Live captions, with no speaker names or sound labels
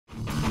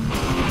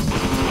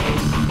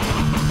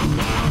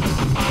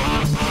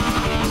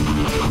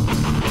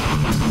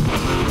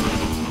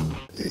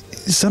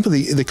some of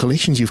the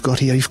collections you've got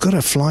here, you've got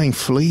a flying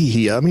flea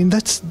here. I mean,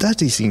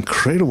 that is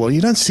incredible.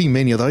 You don't see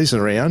many of those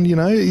around, you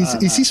know.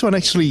 Is this one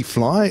actually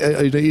fly?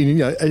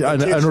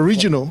 An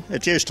original?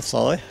 It used to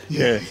fly,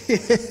 yeah.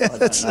 I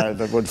don't know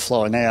if it would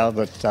fly now,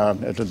 but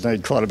it would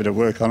need quite a bit of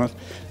work on it.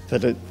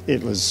 But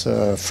it was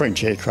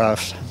French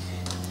aircraft.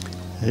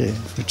 Yeah,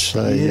 which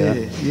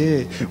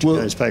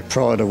goes back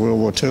prior to World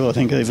War II, I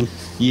think, even.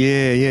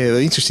 Yeah.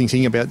 The interesting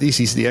thing about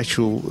this is the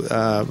actual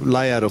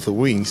layout of the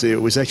wings.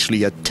 It was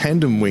actually a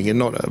tandem-wing and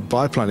not a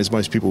biplane, as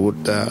most people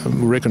would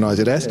recognise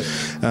it as.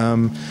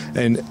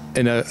 And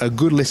a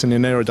good lesson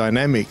in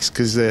aerodynamics,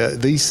 because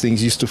these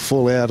things used to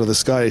fall out of the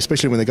sky,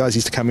 especially when the guys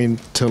used to come in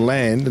to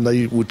land and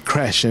they would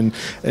crash. And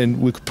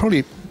we could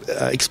probably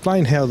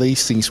explain how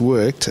these things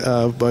worked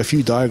by a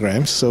few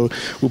diagrams. So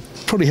we'll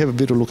probably have a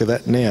bit of a look at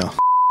that now.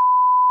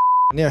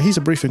 Now, here's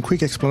a brief and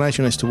quick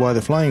explanation as to why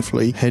the flying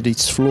flea had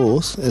its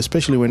flaws,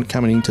 especially when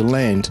coming into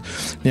land.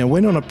 Now,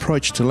 when on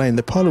approach to land,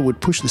 the pilot would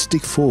push the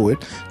stick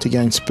forward to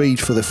gain speed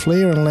for the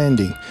flare and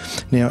landing.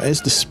 Now, as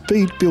the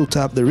speed built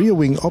up, the rear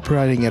wing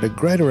operating at a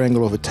greater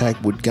angle of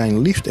attack would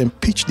gain lift and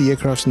pitch the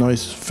aircraft's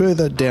nose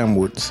further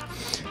downwards.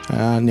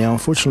 Now,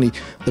 unfortunately,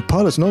 the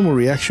pilot's normal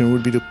reaction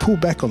would be to pull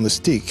back on the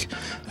stick.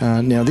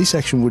 Now, this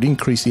action would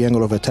increase the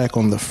angle of attack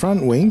on the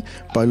front wing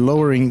by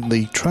lowering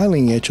the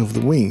trailing edge of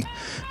the wing.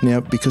 Now,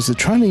 because the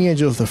trailing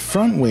edge of the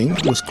front wing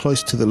was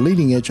close to the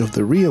leading edge of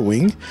the rear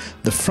wing,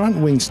 the front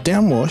wing's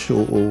downwash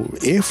or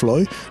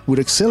airflow would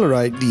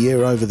accelerate the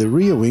air over the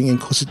rear wing and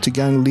cause it to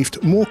gain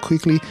lift more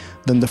quickly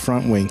than the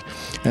front wing.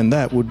 And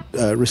that would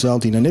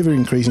result in an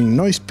ever-increasing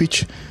nose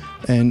pitch,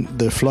 and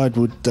the flight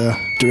would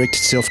direct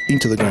itself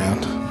into the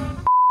ground.